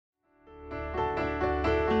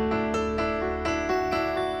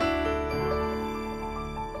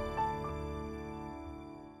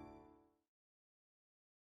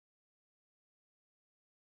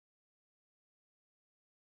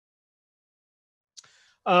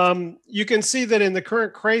You can see that in the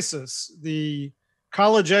current crisis, the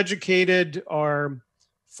college educated are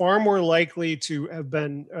far more likely to have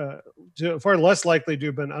been, far less likely to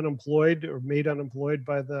have been unemployed or made unemployed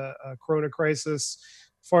by the corona crisis,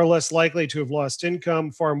 far less likely to have lost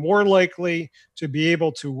income, far more likely to be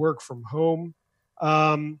able to work from home.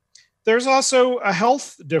 Um, there's also a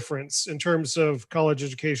health difference in terms of college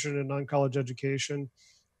education and non college education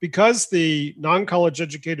because the non-college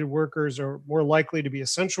educated workers are more likely to be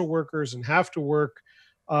essential workers and have to work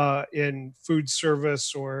in food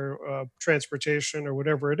service or transportation or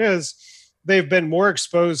whatever it is. They've been more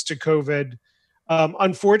exposed to COVID.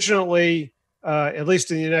 Unfortunately, at least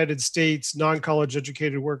in the United States, non-college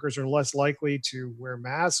educated workers are less likely to wear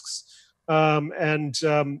masks. And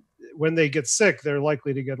when they get sick, they're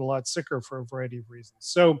likely to get a lot sicker for a variety of reasons.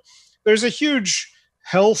 So there's a huge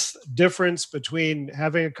health difference between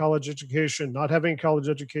having a college education, not having a college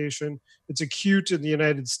education. It's acute in the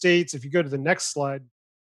United States. If you go to the next slide.